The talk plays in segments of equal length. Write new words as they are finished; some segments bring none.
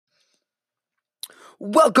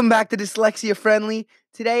Welcome back to Dyslexia Friendly.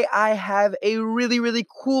 Today I have a really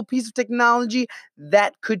cool piece of technology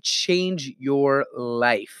that could change your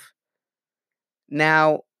life.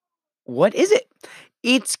 Now, what is it?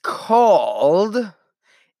 It's called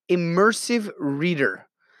Immersive Reader.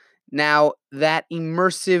 Now, that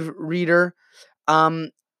Immersive Reader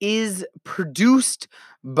is produced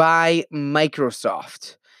by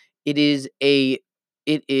Microsoft. It is a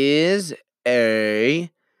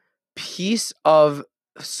piece of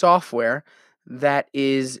software that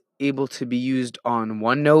is able to be used on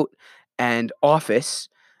OneNote and Office,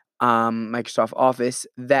 Microsoft Office,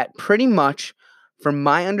 that pretty much, from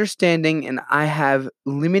my understanding, and I have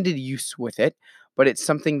limited use with it, but it's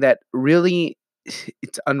something that really,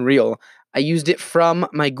 it's unreal. I used it from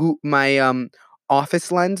my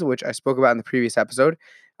Office lens, which I spoke about in the previous episode.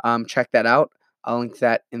 Check that out. I'll link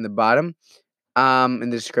that in the bottom, in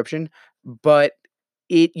the description. But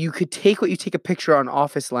you could take a picture on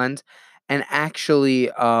Office Lens and actually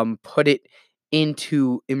put it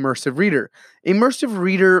into Immersive Reader. Immersive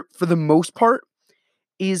Reader, for the most part,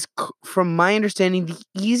 is, from my understanding, the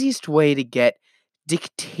easiest way to get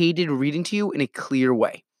dictated reading to you in a clear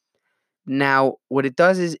way. Now, what it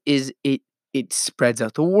does is it spreads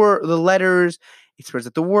out the letters, it spreads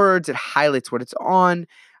out the words, it highlights what it's on.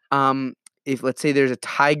 If, let's say, there's a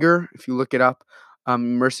tiger, if you look it up,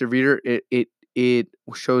 Immersive Reader, it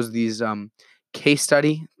shows these case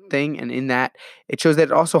study thing, and in that it shows that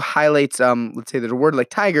it also highlights, let's say there's a word like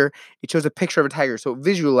tiger, it shows a picture of a tiger, so it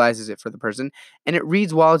visualizes it for the person, and it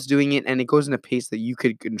reads while it's doing it, and it goes in a pace that you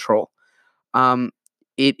could control.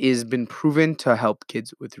 It has been proven to help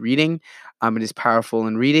kids with reading. It is powerful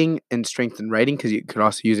in reading and strength in writing, because you could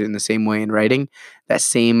also use it in the same way in writing, that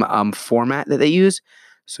same format that they use.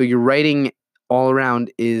 So your writing all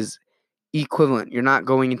around is equivalent. You're not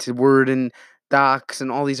going into Word and Docs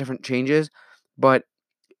and all these different changes, but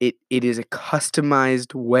it is a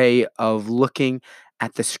customized way of looking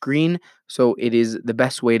at the screen. So it is the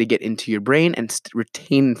best way to get into your brain and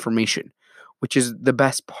retain information, which is the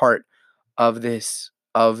best part of the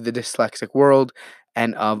dyslexic world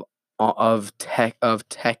and of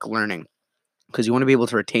tech learning, because you want to be able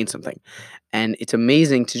to retain something. And it's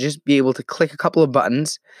amazing to just be able to click a couple of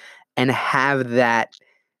buttons and have that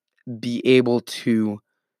be able to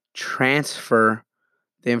transfer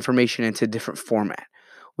the information into a different format,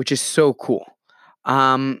 which is so cool.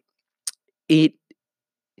 It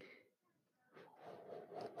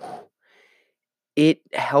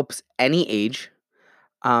helps any age.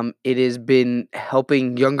 It has been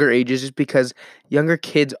helping younger ages, just because younger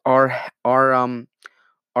kids are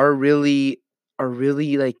really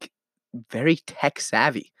like very tech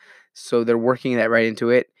savvy. So they're working that right into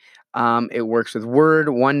it. It works with Word,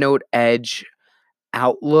 OneNote, Edge,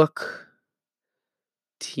 Outlook,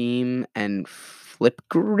 Team, and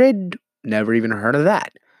Flipgrid. Never even heard of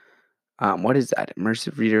that. What is that?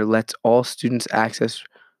 Immersive Reader lets all students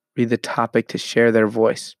read the topic to share their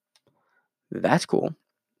voice. That's cool.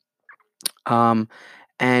 And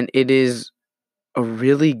it is a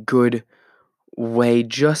really good way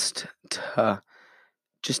just to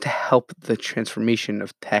help the transformation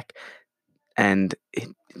of tech and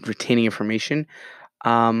retaining information.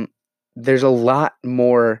 There's a lot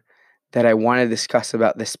more that I want to discuss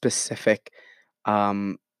about this specific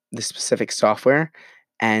software,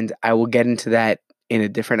 and I will get into that in a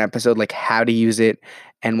different episode, like how to use it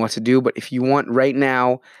and what to do. But if you want right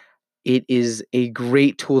now, it is a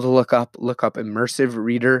great tool to look up. Look up Immersive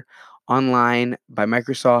Reader online by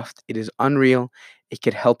Microsoft. It is unreal. It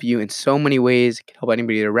could help you in so many ways. It could help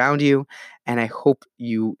anybody around you. And I hope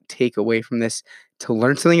you take away from this to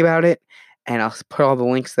learn something about it. And I'll put all the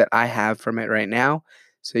links that I have from it right now,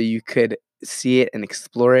 so you could see it and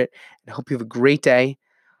explore it. And I hope you have a great day.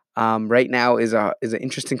 Right now is an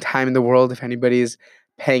interesting time in the world. If anybody is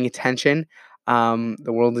paying attention, the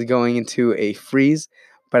world is going into a freeze.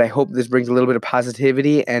 But I hope this brings a little bit of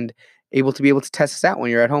positivity and be able to test this out when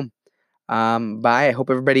you're at home. Bye. I hope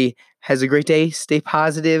everybody has a great day. Stay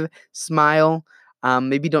positive. Smile.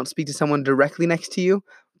 Maybe don't speak to someone directly next to you,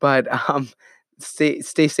 but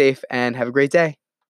stay safe and have a great day.